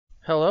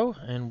Hello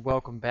and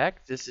welcome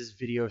back. This is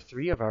video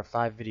 3 of our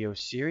 5-video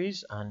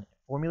series on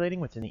formulating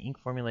within the Ink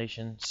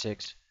Formulation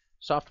 6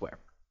 software.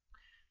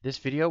 This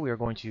video we are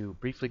going to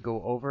briefly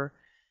go over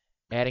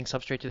adding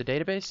substrate to the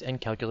database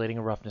and calculating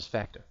a roughness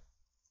factor.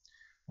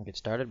 We'll get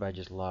started by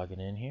just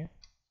logging in here.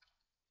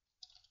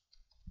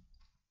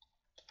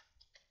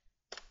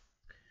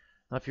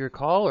 Now if you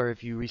recall, or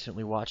if you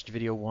recently watched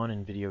video 1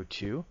 and video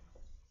 2,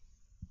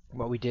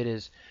 what we did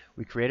is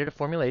we created a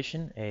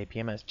formulation, a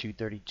PMS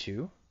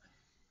 232.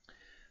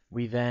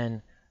 We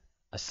then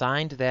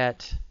assigned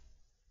that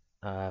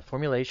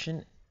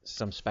formulation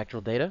some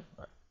spectral data.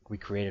 We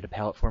created a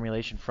palette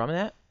formulation from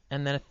that,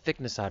 and then a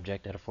thickness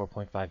object at a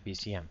 4.5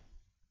 BCM.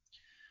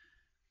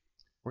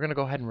 We're going to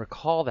go ahead and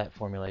recall that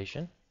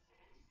formulation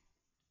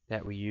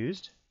that we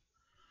used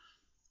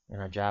in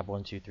our job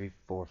 1, 2, 3,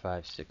 4,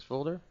 5, 6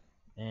 folder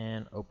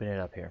and open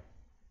it up here.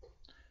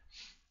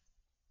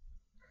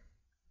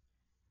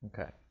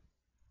 Okay.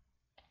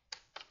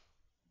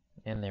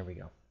 And there we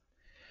go.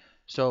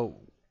 So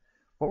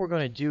what we're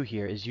going to do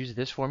here is use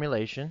this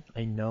formulation,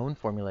 a known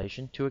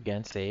formulation, to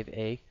again save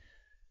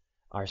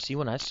our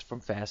C1S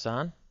from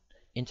FASON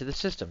into the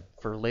system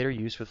for later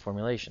use with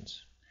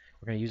formulations.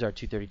 We're going to use our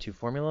 232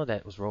 formula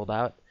that was rolled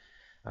out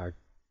at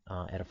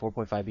a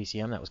 4.5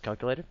 BCM that was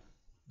calculated.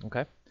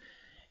 Okay,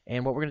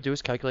 and what we're going to do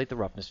is calculate the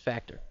roughness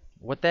factor.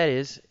 What that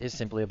is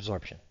simply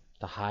absorption.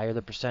 The higher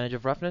the percentage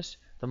of roughness,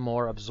 the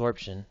more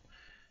absorption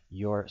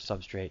your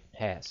substrate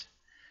has.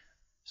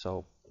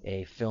 So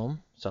a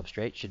film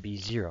substrate should be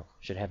 0,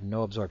 should have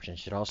no absorption,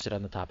 should all sit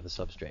on the top of the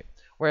substrate.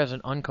 Whereas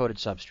an uncoated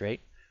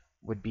substrate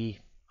would be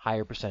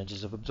higher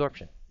percentages of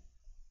absorption.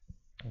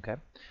 Okay,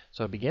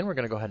 so to begin, we're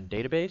going to go ahead and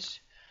database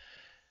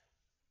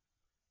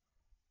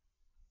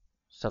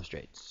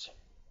substrates.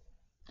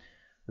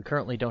 We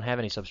currently don't have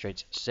any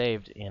substrates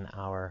saved in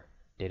our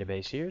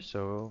database here,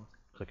 so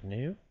click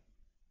New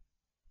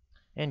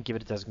and give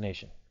it a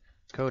designation.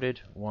 Coated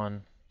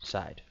one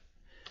side.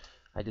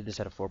 I did this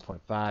at a 4.5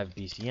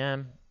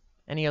 BCM.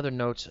 Any other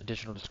notes,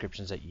 additional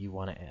descriptions that you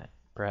want to add?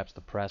 Perhaps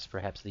the press,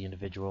 perhaps the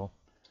individual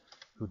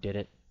who did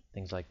it,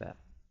 things like that.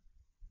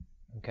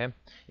 Okay.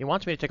 It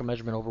wants me to take a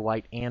measurement over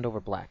white and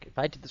over black. If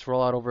I did this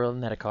rollout over a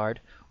Netta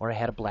card, or I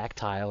had a black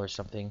tile or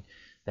something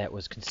that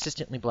was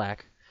consistently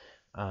black,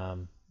 I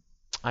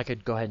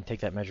could go ahead and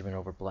take that measurement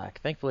over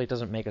black. Thankfully, it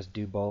doesn't make us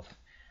do both.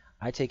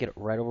 I take it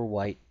right over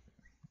white.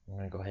 I'm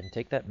going to go ahead and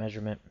take that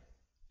measurement.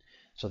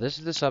 So this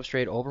is the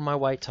substrate over my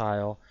white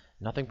tile.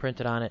 Nothing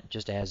printed on it,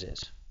 just as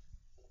is.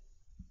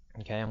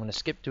 Okay, I'm going to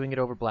skip doing it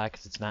over black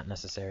because it's not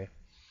necessary,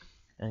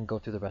 and go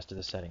through the rest of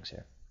the settings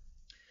here.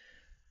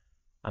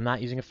 I'm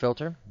not using a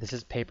filter. This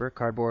is paper,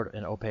 cardboard,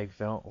 and opaque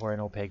film, or an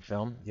opaque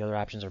film. The other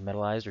options are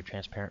metallized or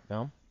transparent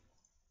film.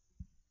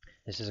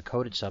 This is a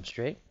coated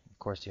substrate. Of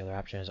course, the other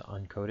option is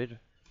uncoated.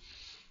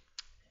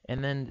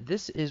 And then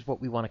this is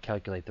what we want to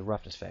calculate, the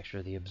roughness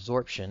factor, the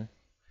absorption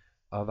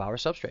of our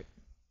substrate.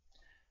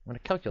 I'm going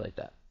to calculate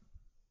that.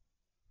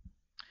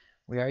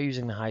 We are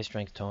using the high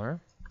strength toner,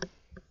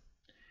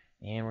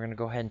 and we're going to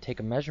go ahead and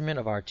take a measurement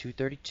of our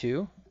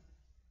 232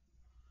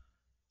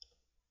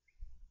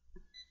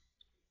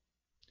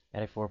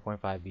 at a 4.5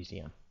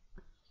 BCM.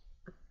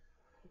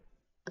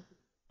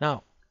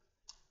 Now,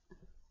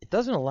 it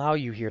doesn't allow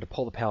you here to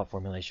pull the palette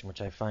formulation,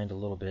 which I find a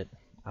little bit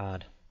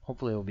odd.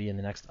 Hopefully it will be in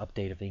the next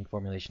update of the Ink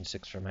Formulation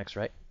 6 from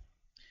X-Rite,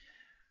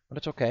 but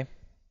it's okay.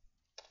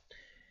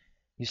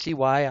 You see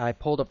why I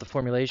pulled up the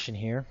formulation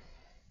here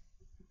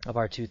of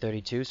our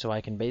 232, so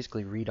I can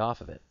basically read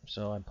off of it.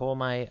 So I pull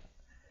my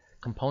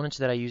components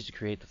that I used to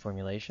create the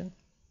formulation,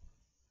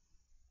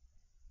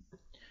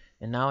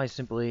 and now I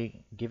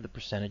simply give the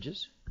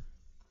percentages.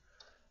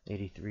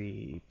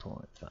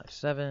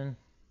 83.57,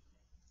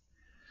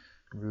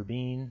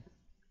 Rubine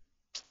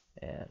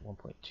at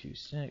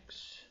 1.26,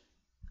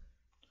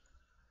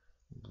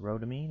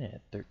 Rhodamine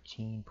at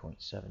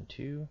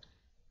 13.72,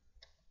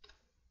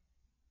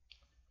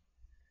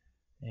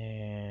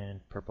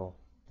 and purple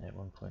at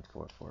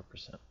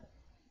 1.44%.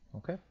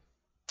 Okay.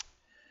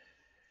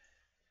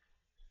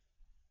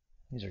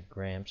 These are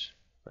grams,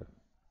 but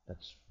that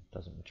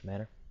doesn't much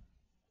matter.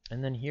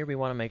 And then here we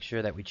want to make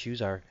sure that we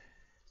choose our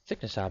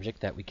thickness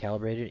object that we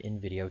calibrated in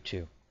video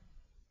 2.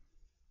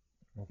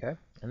 Okay,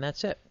 and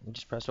that's it. We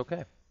just press OK.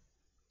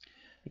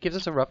 It gives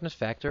us a roughness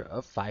factor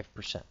of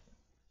 5%.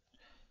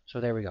 So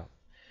there we go.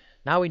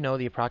 Now we know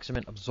the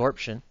approximate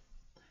absorption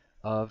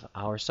of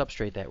our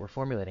substrate that we're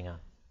formulating on.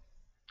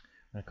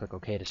 I'm going to click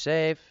OK to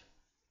save.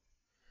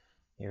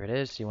 Here it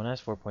is,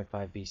 C1S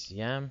 4.5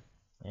 BCM,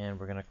 and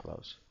we're going to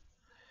close.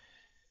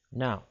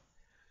 Now,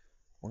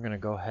 we're going to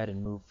go ahead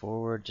and move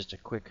forward. Just a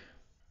quick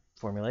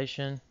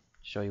formulation,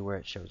 show you where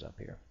it shows up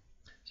here.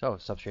 So,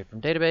 substrate from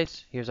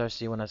database, here's our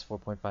C1S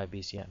 4.5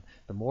 BCM.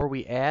 The more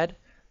we add,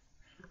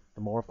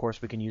 the more, of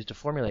course, we can use to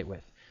formulate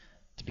with.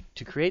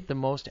 To create the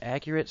most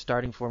accurate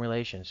starting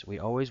formulations, we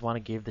always want to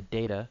give the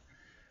data,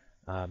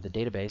 the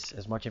database,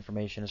 as much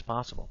information as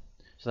possible.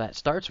 So that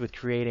starts with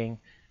creating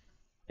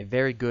a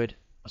very good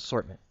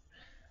assortment.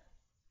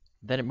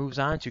 Then it moves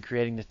on to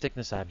creating the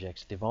thickness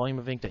objects, the volume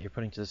of ink that you're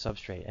putting to the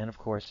substrate, and of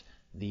course,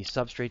 the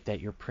substrate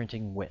that you're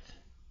printing with.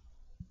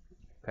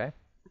 Okay?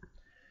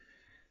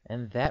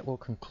 And that will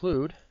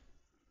conclude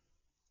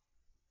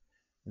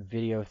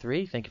video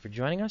 3. Thank you for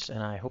joining us,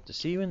 and I hope to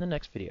see you in the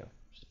next video.